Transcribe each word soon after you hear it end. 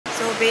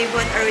Babe,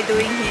 what are we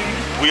doing here?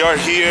 We are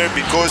here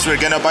because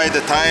we're gonna buy the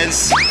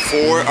tiles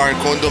for our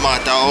condo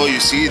mga tao. You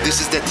see,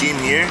 this is the team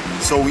here.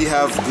 So we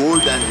have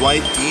gold and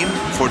white team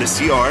for the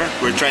CR.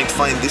 We're trying to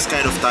find this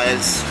kind of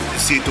tiles,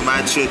 you see, to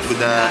match it with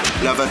the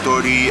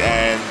lavatory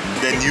and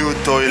the new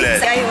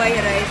toilet. It's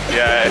DIY, right?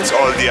 Yeah, it's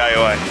all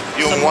DIY.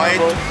 Yung white,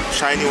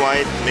 shiny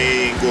white,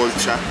 may gold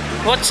siya.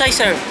 What size,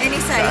 sir? Any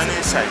size?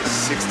 Any size,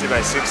 60 by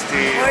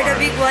 60. Or the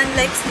big one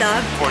like slab?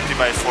 40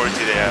 by 40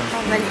 they have.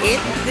 Oh, maliit.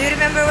 Do you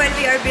remember when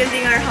we are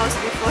building our house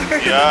before?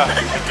 Yeah,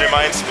 it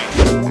reminds me.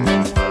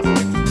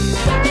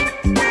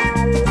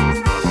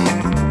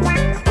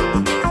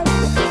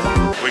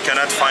 We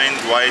cannot find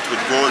white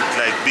with gold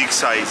like big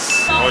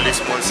size, only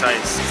small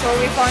size. So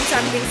we found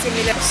something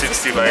similar.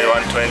 60 by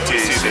 120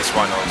 is this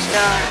one also.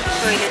 The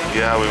toilet.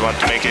 Yeah, we want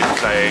to make it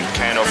like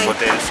kind of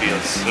hotel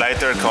feels.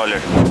 Lighter color.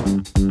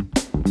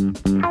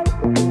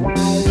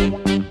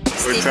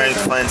 We're trying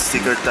to find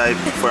sticker type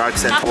for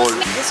accent wall.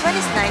 This one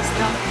is nice,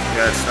 no?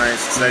 Yeah, it's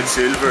nice. It's like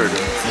silver.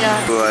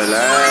 Yeah. Oh, I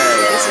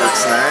like.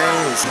 It's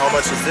nice. How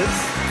much is this?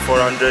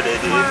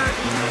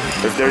 488.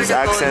 If there's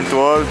accent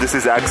wall, this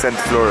is accent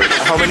floor.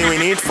 How many we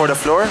need for the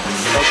floor?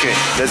 Okay,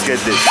 let's get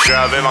this.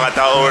 Grabe mga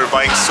tao, we're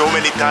buying so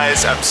many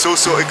tiles. I'm so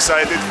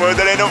excited for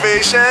the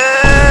renovation.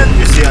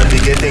 You see, I'll be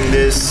getting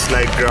this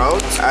like grout.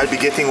 I'll be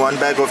getting one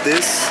bag of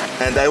this.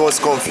 And I was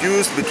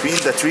confused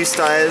between the three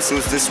styles.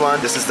 Who's this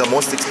one? This is the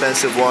most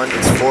expensive one.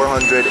 It's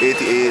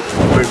 488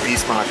 per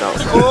piece mga tao.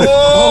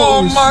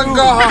 Oh my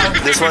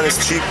god! This one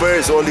is cheaper.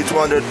 It's only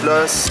 200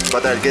 plus.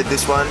 But I'll get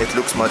this one. It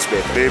looks much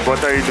better. Babe,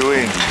 what are you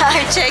doing?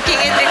 I'm checking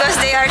it because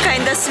they are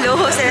kind of slow.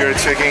 You're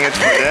checking it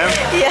for them?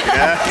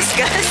 Yeah.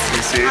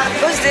 You see?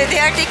 Because they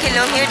are taking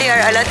long here. They are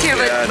a lot here,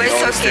 Yeah, but they it's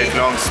always okay. take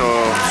long, so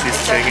she's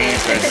checking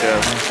it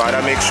herself.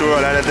 Para make sure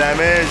wala na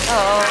damage.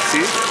 Oo.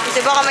 See?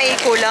 Kasi baka may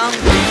kulang.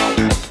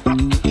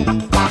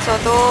 So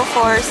 2,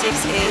 4,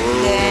 6,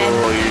 8, then...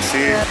 Oh, you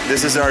see?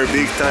 This is our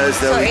big tiles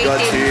that So we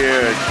got 18.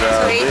 here.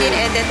 So Grabe.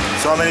 18 and then...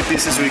 So how many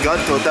pieces we got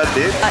total,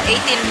 babe?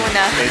 18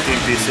 muna.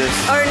 18 pieces.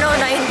 Or no,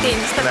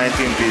 19.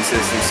 19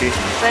 pieces, you see?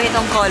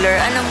 Ganitong color.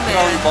 Anong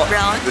meron?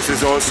 Brown? This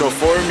is also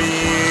for me.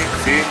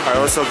 See?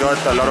 I also got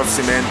a lot of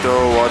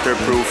cemento,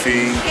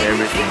 waterproofing,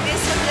 everything.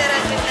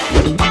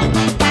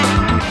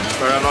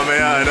 Para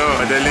mamaya,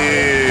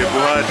 madali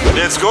buhat.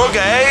 Let's go,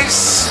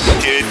 guys!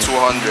 Okay,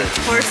 200.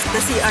 Of course,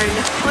 the CR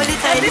na. Only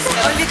tiles.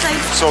 Only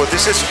tiles. So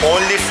this is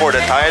only for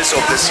the tiles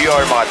of the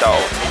CR mga tao.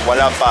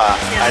 Wala pa.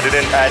 I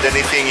didn't add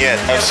anything yet.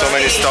 I have so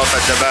many stuff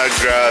at the back.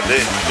 Grab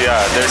it.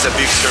 Yeah, there's a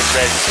big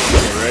surprise soon.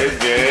 Alright,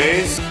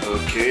 guys.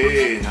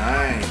 Okay,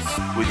 nice.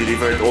 We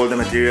delivered all the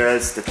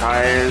materials, the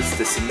tiles,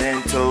 the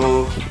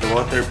cemento, the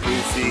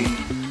waterproofing.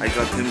 I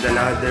got him the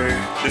ladder.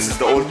 This is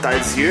the old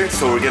tiles here,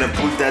 so we're gonna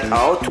pull that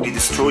out. We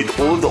destroyed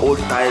all the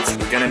old tiles.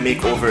 We're gonna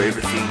make over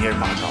everything here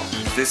mga tao.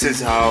 This is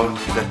how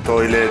the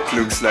toilet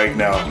looks like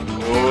now.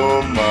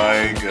 Oh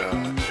my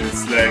god.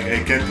 It's like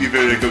I can't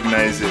even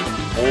recognize it.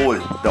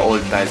 All the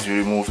old tiles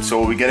we removed.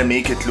 So we're gonna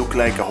make it look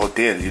like a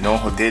hotel, you know,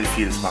 hotel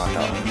feels mga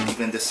tao.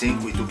 Even the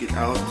sink, we took it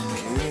out.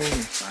 Okay,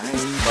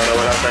 nice. Para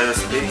wala tayo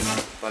space.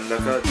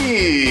 Palakad.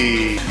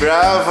 Hey,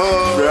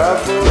 bravo!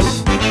 Bravo!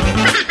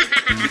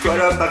 Hindi ko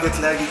alam bakit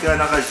lagi ka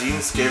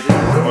naka-jeans, Kevin.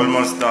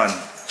 Almost done.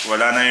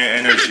 Wala na yung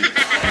energy.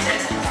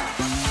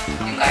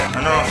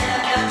 Ano?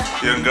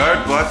 Yung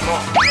guard, buhat mo.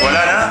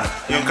 Wala na?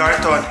 Yung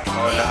carton.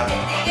 Oh, lahat.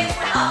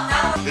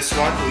 This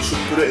one, we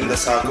should put it in the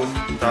sako.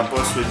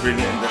 Tapos, we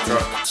bring it in the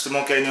truck. Gusto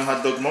mo kain yung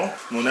hotdog mo?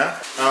 Muna?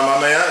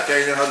 Mamaya,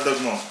 kain yung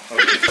hotdog mo.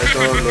 Okay. Ito,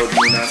 load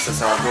muna sa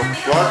sako.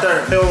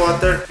 Water! Hey,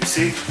 water! You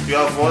see? You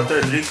have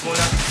water. Drink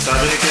muna.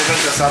 Sabi ni Kevin,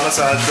 kasama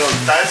sa hotdog.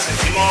 Tiles,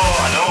 hindi mo,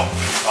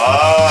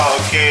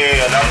 okay.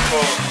 Alam ko.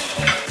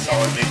 So,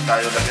 drink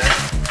tayo lagyan.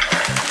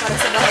 Para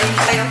sa bahay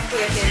kayo,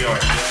 Kuya Ken.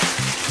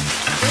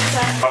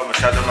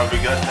 Masyado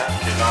mabigat ha.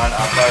 Kailangan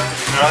apat.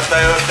 Meron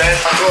tayo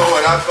 10 ako.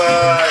 Wala pa.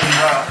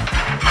 Iba.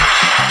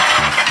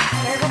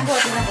 Meron kong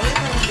bote na ko.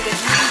 Parang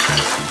bigat na.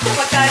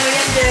 Pagkano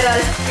yan,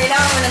 Gerald?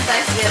 Kailangan mo ng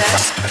tiles,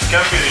 Gerald. It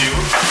can be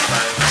used.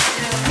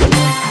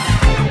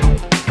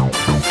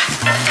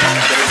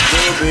 Let's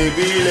go,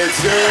 baby. Let's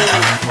go.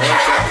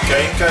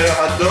 Kain kayo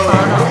hotdog.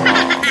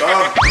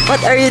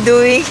 What are you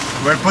doing?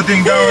 We're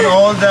putting down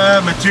all the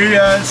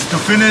materials to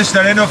finish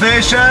the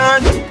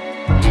renovation.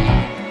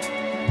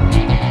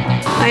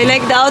 I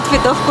like the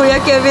outfit of Kuya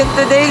Kevin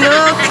today,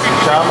 look!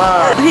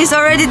 Pajama! He's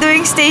already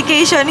doing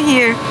staycation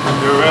here.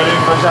 You're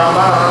wearing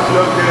pajama?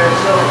 Look,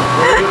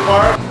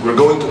 we're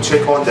going to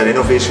check on the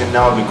renovation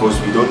now because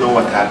we don't know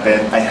what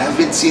happened. I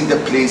haven't seen the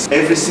place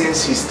ever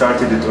since he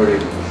started it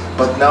already.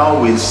 But now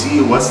we'll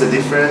see what's the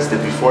difference, the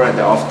before and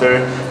the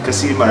after.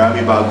 Kasi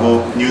marami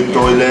bago, new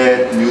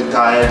toilet, new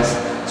tiles.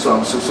 So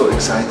I'm so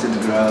excited,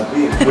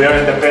 grabe. We are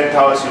in the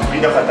penthouse, yung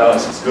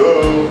pinaka-house. Let's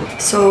go!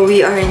 So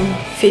we are in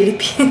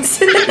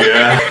Philippines.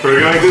 Yeah, we're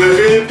going to the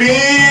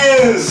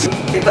Philippines!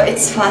 but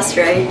it's fast,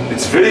 right?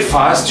 It's very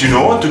fast, you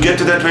know, to get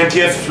to the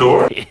 20th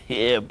floor.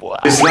 Yeah, boy.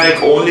 It's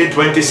like only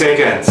 20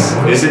 seconds.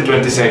 Is it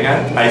 20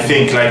 seconds? I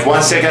think like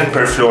 1 second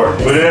per floor.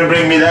 We didn't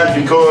bring Milad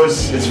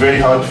because it's very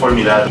hard for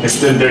Milad. It's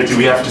still dirty.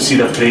 We have to see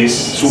the place.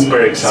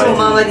 Super excited. So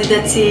Mama did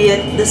not see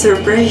the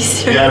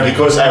surprise. Yeah,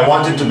 because I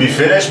wanted to be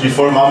finished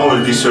before Mama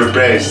will be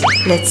surprised.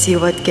 Let's see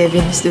what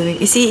Kevin is doing.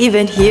 Is he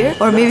even here?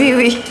 Or maybe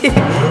we...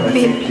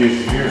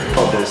 He's here.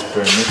 Oh, there's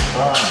permit.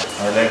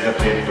 I like the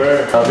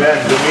paper. Sabi,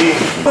 ang dumi.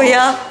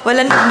 Kuya,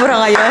 walang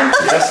nagmura ngayon.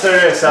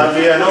 Yesterday,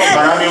 sabi,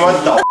 marami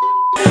what the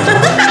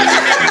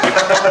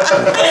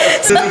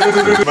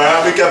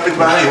marami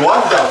kapitbahay.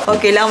 What the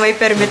Okay lang, may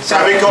permit ka.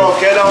 Sabi ko,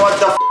 okay lang what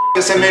the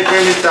kasi may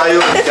permit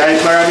tayo.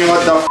 Kahit marami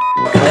what the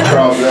no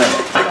problem.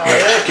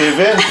 Eh,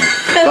 Kevin,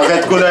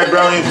 bakit kulay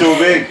brown yung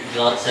tubig?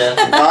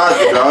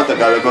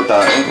 Tagalog ko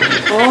tayo.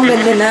 Oh,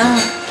 ganda na.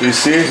 You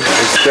see,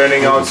 it's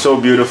turning out so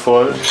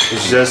beautiful.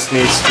 It just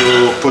needs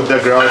to put the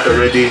grout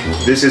already.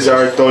 This is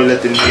our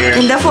toilet in here.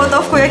 In the photo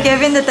of Kuya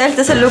Kevin, the tiles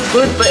doesn't look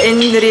good, but in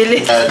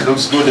really... It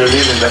looks good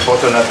already in the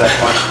photo, not that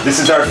much. This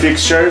is our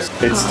fixtures.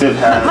 It still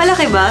has...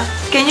 Malaki ba?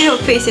 Can you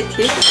face it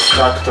here?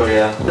 Tractor,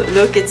 yeah.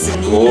 Look, it's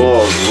neat.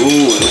 Oh,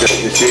 ooh,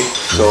 you see?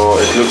 So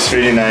it looks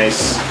really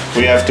nice.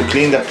 We have to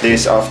clean the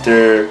place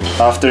after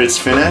it's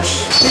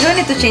finished. We don't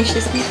need to change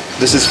this.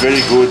 This is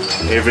very good.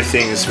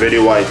 Everything is very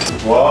white.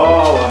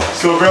 Wow!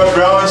 Super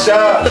brown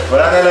siya!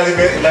 Wala na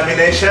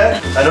lamination?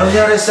 Anong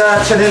nangyari sa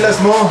chanelas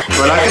mo?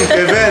 Wala kang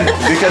Kevin.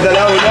 Di ka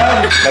dala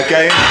ulan.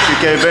 Nakain si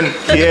Kevin.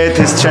 He ate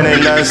his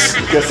chanelas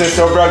kasi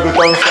sobra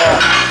gutom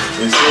siya.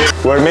 You see?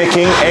 We're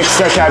making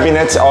extra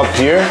cabinets up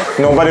here.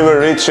 Nobody will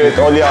reach it,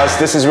 only us.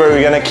 This is where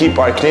we're gonna keep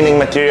our cleaning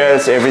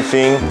materials,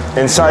 everything.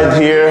 Inside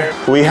here,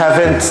 we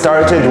haven't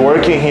started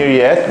working here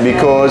yet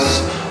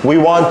because we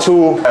want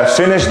to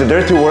finish the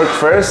dirty work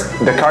first,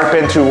 the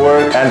carpentry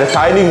work and the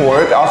tiling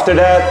work. After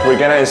that, we're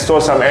gonna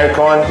install some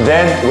aircon.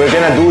 Then we're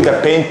gonna do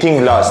the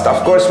painting last.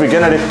 Of course, we're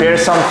gonna repair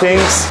some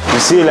things. You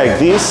see, like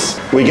this.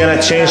 We're gonna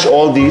change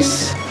all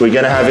these. We're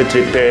gonna have it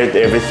repaired,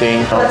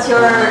 everything. This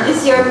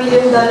is your $1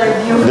 million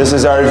view. This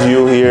is our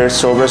view here.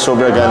 Sobra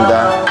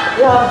ganda.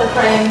 You have the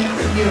prime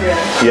view, right?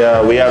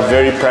 Yeah, we have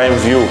very prime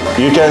view.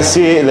 You can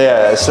see,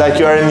 yeah, it's like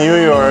you're in New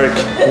York.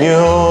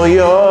 New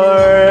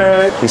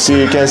York. You see,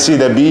 you can see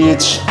the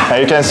beach.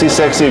 And you can see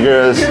sexy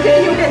girls. You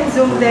can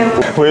zoom them.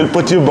 We'll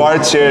put you bar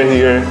chair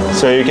here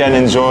so you can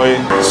enjoy.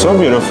 So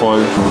beautiful.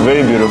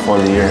 Very beautiful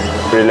here.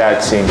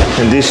 Relaxing.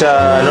 Hindi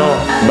siya,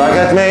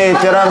 bakit may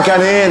tiram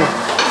kanin?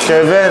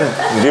 Kevin,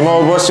 di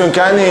mo ubos yung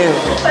kanin.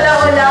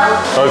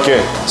 Wala. Okay,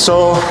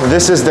 so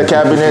this is the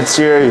cabinets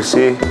here, you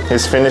see.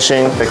 He's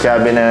finishing the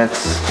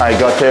cabinets. I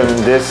got him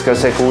this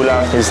kasi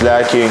kulang. He's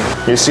lacking.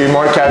 You see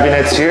more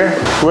cabinets here.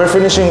 We're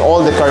finishing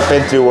all the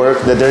carpentry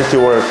work, the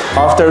dirty work.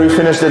 After we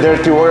finish the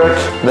dirty work,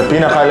 the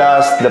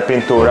pinaka-last, the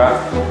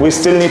pintura. We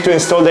still need to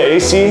install the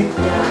AC,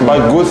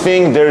 but good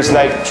thing there's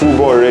like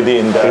tubo already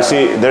in there. You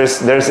see,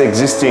 there's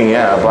existing,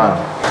 yeah, abang.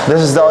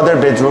 This is the other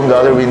bedroom, the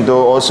other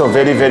window. Also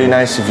very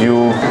nice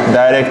view,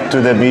 direct to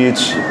the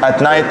beach.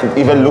 At night, it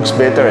even looks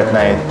better at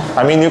night.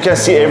 I mean, you can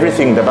see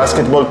everything, the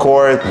basketball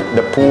court,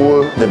 the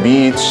pool, the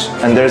beach,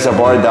 and there's a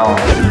bar down.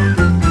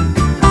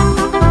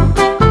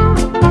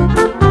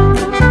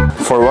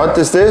 For what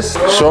is this?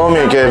 Show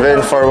me,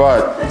 Kevin, for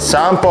what?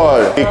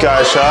 Sample.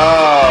 Ikasha.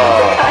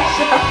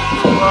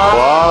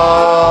 Wow.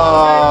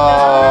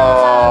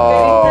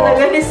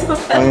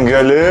 Ang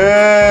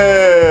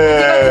galing.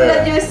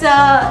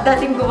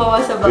 Dating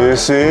gumawa sa bahay. You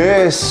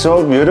see, it's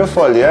so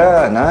beautiful.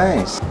 Yeah,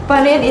 nice.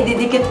 Paano yan?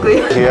 Ididikit ko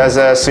yun. He has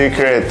a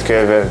secret,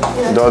 Kevin.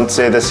 Don't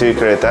say the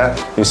secret, huh?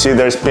 You see,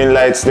 there's pin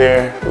lights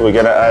there. We're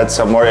gonna add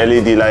some more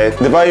LED light.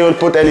 Diba you will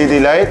put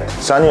LED light?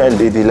 Saan yung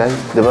LED light?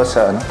 Diba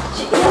sa ano?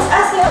 Yes,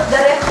 as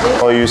the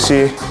ref. Oh, you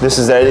see, this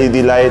is the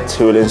LED light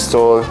he will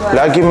install.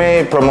 Lagi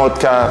may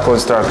promote ka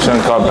construction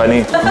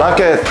company.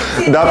 Bakit?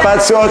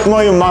 Dapat suot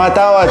mo yung mga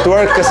tao at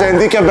work kasi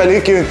hindi ka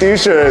balik yung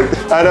t-shirt.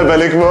 Ano,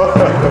 balik mo?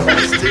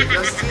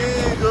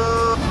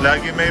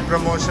 Lagi may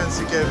promotion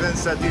si Kevin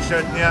sa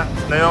t-shirt niya.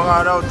 Ngayong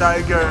araw,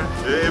 Tiger.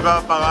 Yung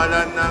iba,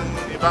 pangalan ng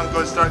ibang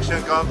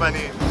construction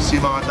company. Si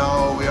mga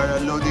tao, we are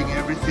unloading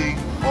everything.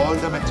 All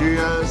the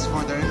materials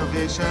for the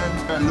renovation.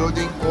 We are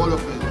unloading all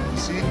of it.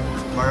 See?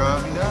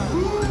 Marami na.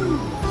 Woo!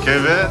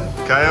 Kevin,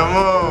 kaya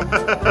mo!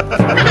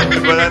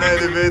 Wala na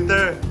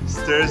elevator.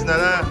 Stairs na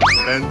lang.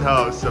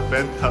 Penthouse sa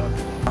penthouse.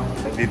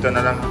 Dito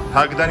na lang.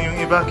 Hagdan yung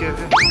iba,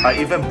 Kevin. I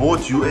even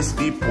bought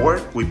USB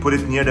port. We put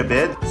it near the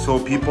bed. So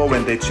people,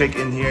 when they check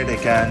in here, they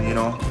can,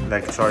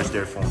 like charge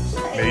their phones.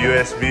 May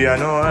USB,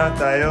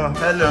 tayo.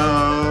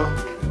 Hello!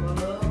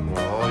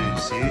 Wow, you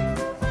see?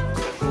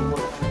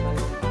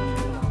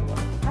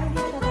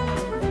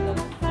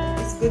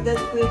 It's good that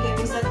Kuya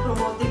Kevin start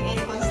promoting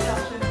any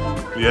construction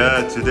company.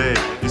 Yeah, today.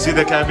 You see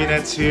the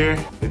cabinets here?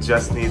 It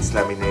just needs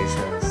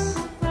laminations.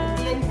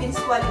 Hindi yan Vince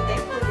quality,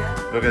 Kuya.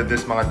 Look at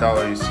this, mga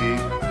tao. You see?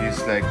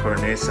 This like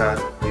cornisa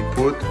we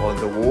put on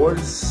the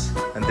walls,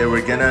 and then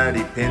we're gonna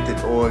repaint it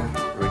all.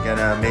 We're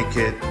gonna make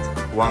it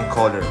one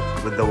color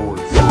with the walls.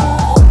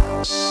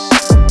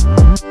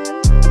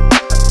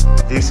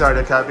 these are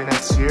the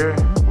cabinets here.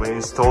 We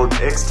installed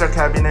extra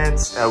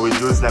cabinets and we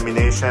use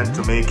lamination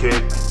to make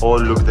it all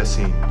look the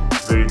same.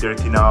 Very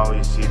dirty now,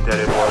 you see,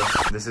 terrible.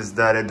 This is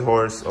the red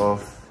horse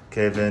of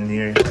Kevin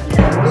here.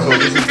 So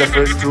this is the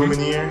first room in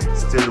here,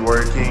 still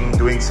working,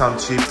 doing some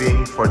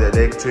chipping for the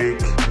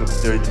electric.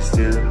 Looks dirty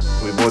still.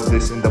 We bought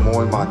this in the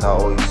mall, mga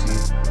tao, you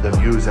see. The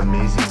view is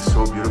amazing,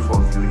 so beautiful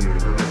view here.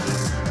 Look at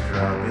this.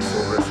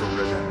 It's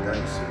sobra ganda,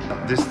 you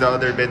see. This is the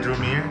other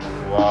bedroom here.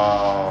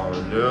 Wow,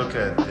 look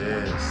at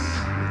this.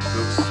 It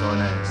looks so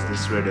nice.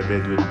 This is where the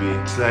bed will be.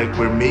 It's like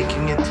we're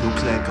making it look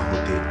like a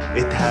hotel.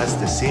 It has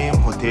the same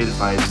hotel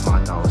vibes,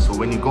 mga tao. So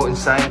when you go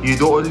inside, you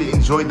don't only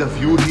enjoy the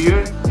view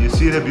here, you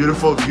see the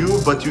beautiful view,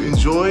 but you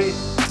enjoy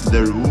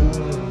the room,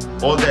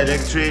 all the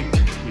electric,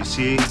 you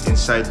see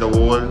inside the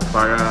wall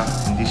para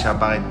hindi siya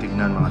pangit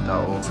tignan, mga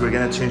tao. So we're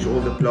gonna change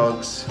all the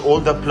plugs. All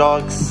the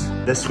plugs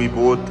that we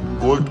bought,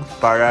 gold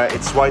para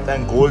it's white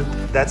and gold.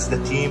 That's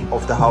the theme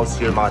of the house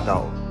here, mga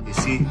tao. You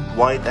see,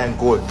 white and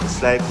gold.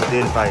 It's like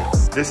hotel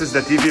vibes. This is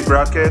the TV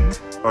bracket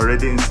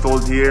already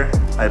installed here.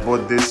 I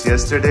bought this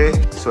yesterday,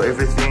 so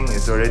everything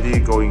is already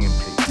going in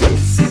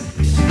place.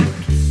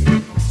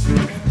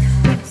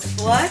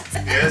 What?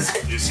 Yes,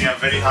 you see I'm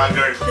very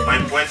haggard. My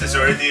point is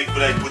already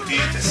kulay puti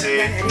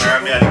kasi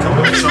marami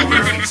alikabok. So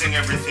we're fixing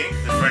everything.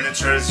 The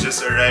furniture has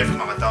just arrived,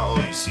 mga tao,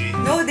 you see.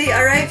 No, they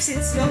arrived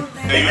since long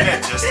time. The unit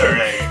just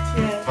arrived.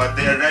 Yeah. But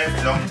they arrived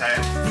long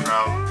time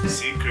from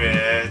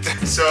Secret.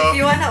 So If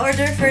you wanna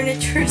order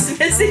furniture,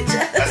 message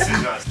us.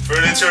 message us.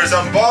 Furniture's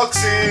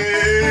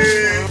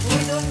unboxing!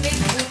 We don't make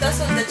butas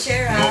on the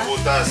chair, No ah.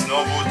 butas, no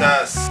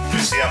butas. You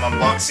see I'm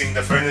unboxing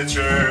the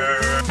furniture.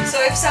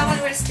 So if someone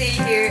will stay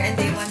here and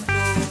they want to,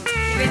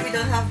 even we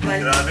don't have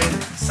budget. Grabe,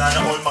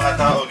 sana all mga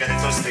tao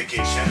ganito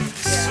staycation.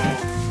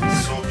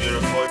 It's so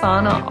beautiful.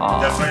 Sana all.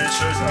 The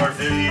furnitures are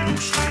very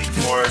luxury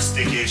for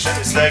staycation.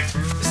 It's like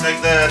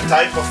the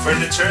type of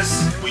furnitures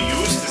we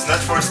use is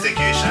not for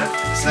staycation.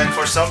 It's like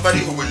for somebody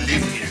who will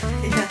live here.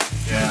 Yeah.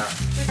 Yeah,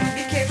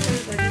 Be careful,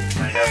 buddy.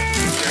 I have to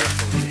be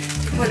careful.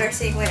 People are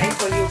saying when I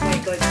call you, oh my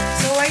god.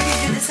 So why did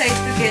you decide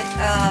to get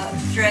a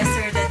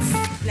dresser that's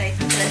like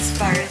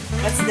transparent?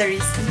 What's the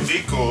reason?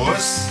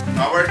 Because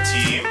our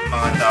team,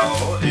 mga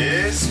tao,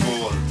 is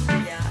gold.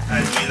 Yeah.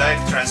 And we like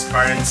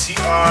transparent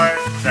CR,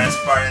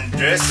 transparent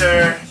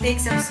dresser, Take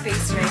some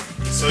space, right?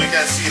 so you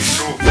can see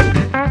through.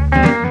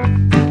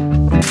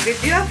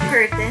 Do you have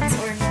curtains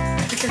or not?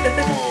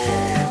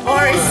 Oh,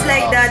 Or it's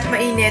like that,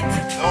 mainit.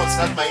 No, it's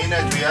not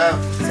mainit. We have.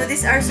 So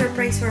these are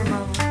surprise for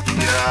mama.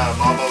 Yeah,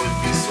 Mama would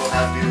be so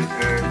happy with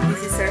her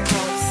This is her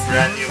house.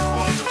 brand new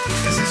condo.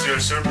 This is your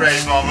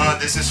surprise, Mama.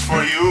 This is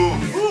for you.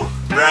 Woo!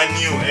 Brand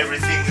new.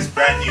 Everything is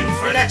brand new.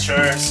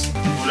 Furnitures.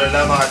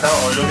 Ulala, mga tao.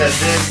 Look at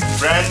this.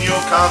 Brand new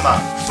kama.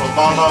 So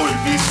Mama will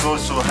be so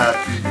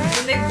happy.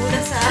 So may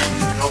butas sa...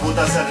 No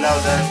butas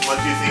allowed.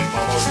 What do you think?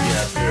 Mama will be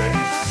happy, right?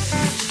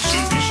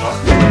 Should be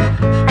shocked.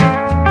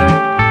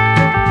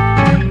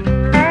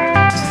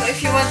 So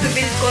if you want to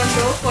build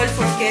condo, call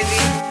for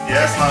Kevin.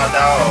 Yes, mga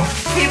tao.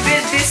 He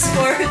built this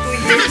for 2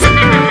 years.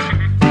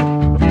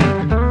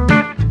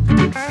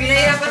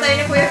 Pinahirapan tayo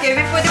ni Kuya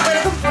Kevin. Pwede pala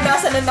itong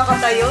punasan na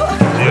nakatayo.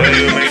 Yeah,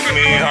 you make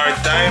me hard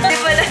time. Pwede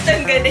pala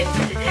tanggalin.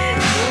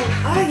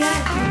 Oh,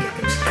 yan.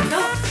 No,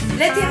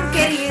 let him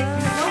carry it.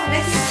 No,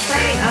 let him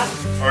carry up.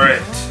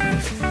 Alright.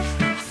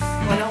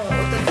 Walang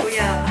utot,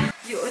 Kuya.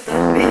 You utot,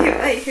 babe.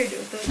 I heard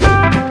utot.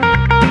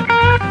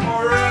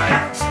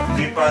 Alright.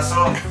 Di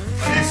paso.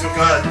 Ano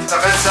sugat?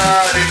 Sakit sa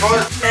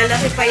likod.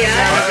 Lalaki pa yan.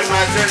 What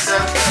matters,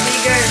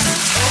 Bigger.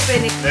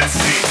 Open it. Let's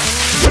see.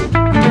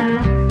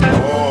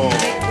 Oh.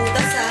 May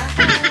butas, ah.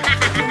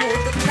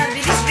 Umuutot na.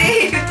 Bilis,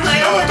 babe.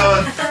 Ayaw.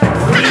 Utot.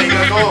 Piling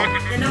ako.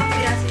 Dalawang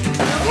piraso.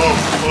 Oh.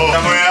 Tama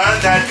mo yan?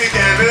 Dati,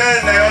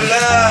 Kevin. Ayaw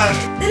lang.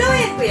 Dalawa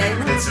yan, Kuya.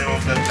 Let's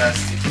remove the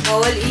plastic.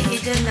 Bawal ihi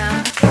dyan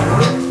na.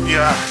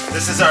 Yeah.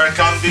 This is our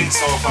camping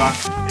sofa.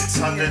 It's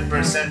 100%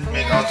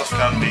 made out of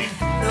camping.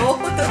 No,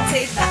 don't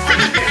say that.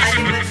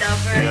 Animal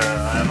lover.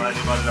 Yeah, I'm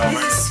animal lover.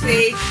 This is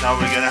fake. Now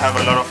we're gonna have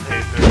a lot of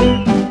haters.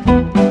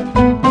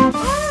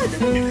 Ah,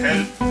 It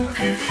helped,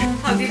 Habibi.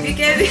 Habibi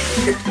Kevin.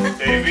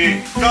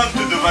 Baby, come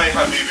to Dubai,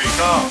 Habibi,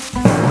 come.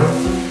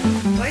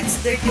 Oh, it's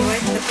dirty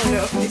white, the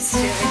color of this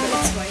chair. I know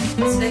it's white.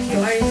 It's like you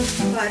are in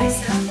Paris,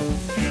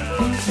 Yeah.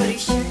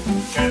 Parisian.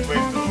 Can't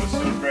wait to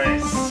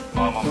surprise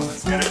Mama.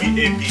 It's gonna be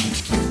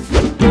epic.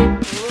 Oh,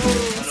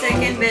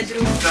 second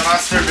bedroom. The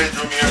master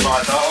bedroom here,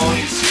 mga tao.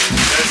 You see,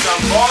 there's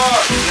some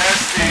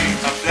plastic.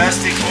 A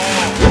plastic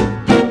home.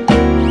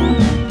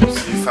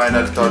 The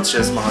final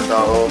touches, mga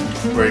tao.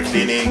 We're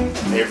cleaning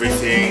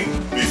everything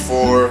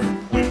before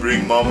we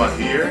bring Mama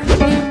here.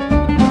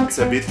 It's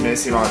a bit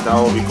messy, mga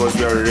tao, because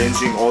we are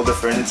arranging all the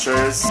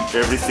furnitures,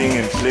 everything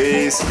in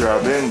place.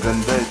 Grabe, ang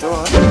ganda ito,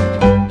 ha?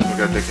 We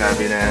got the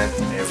cabinet,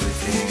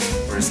 everything.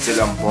 We're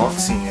still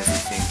unboxing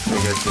everything.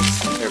 Look at this.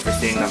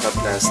 Everything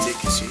naka-plastic,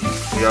 you see?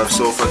 We have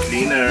sofa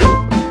cleaner.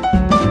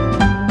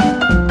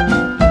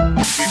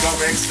 Become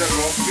extra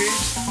comfy.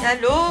 Yeah,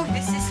 look,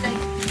 this is like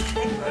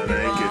I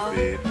like it,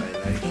 babe. I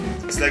like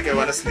it. It's like I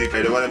wanna sleep.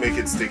 I don't wanna make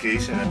it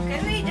staycation.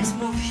 Can we just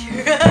move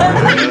here?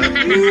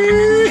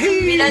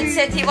 Milan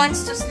said he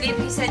wants to sleep.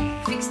 He said,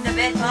 fix the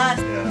bed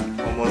fast.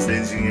 Yeah, almost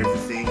ending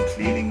everything,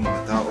 cleaning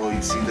mga tao.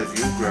 You see the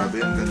view,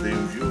 grabe, ang ganda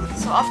yung view.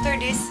 So after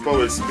this, It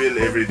will spill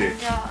every day.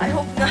 yeah, I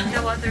hope not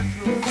the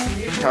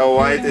waterproof. How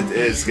white it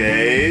is,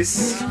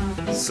 guys.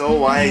 So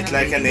white,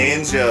 like an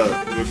angel.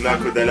 Good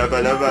luck with the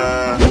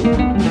laba-laba.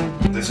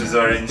 This is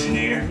our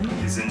engineer.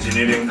 He's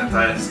engineering the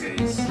tiles,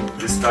 guys.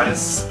 This tile is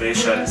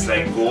special. It's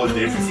like gold.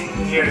 Everything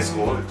here is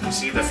gold. You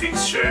see the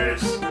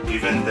fixtures,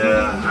 even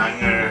the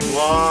hanger.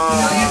 Wow.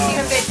 So you see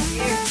the bed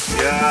here.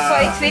 Yeah. So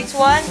it fits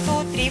 1,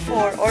 2, 3,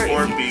 4. Or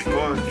 4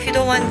 people. if you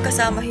don't want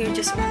kasama here,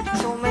 just one.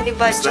 So many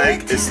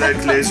budget. It's like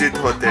legit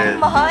hotel.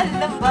 Mahal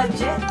ng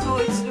budget. So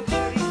it's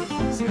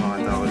luxurious.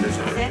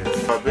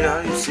 Grabe,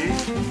 you see?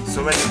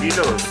 So many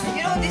pillows.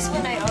 You know this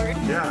one I ordered?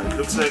 Yeah, it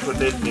looks like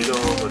hotel pillow,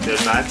 hotel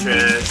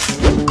mattress.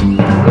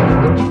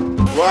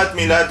 What,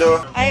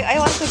 Milado? I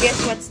want to guess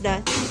what's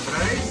that.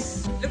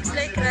 Rice? Looks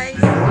like rice.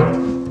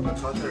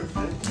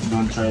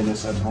 Don't try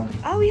this at home.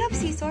 Ah, we have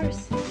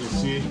scissors. You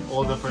see,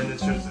 all the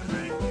furniture is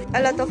right. A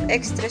lot of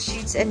extra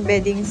sheets and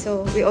bedding,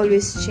 so we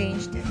always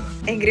change them.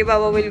 Angry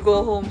Baba will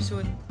go home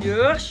soon.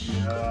 Yes!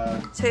 Yeah.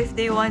 So if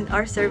they want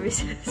our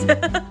services,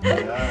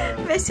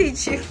 Yeah.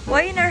 message you.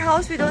 Why in our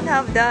house we don't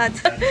have that?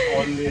 And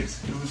only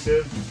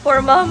exclusive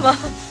For Mama.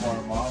 for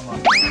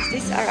mama.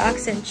 This is our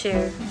accent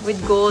chair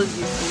with gold,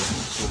 you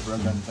see. Super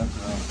ganda.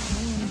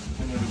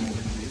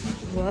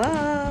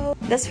 Wow!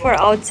 That's for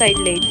outside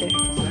later.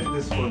 Like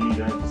this for me,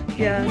 guys.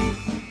 Yeah.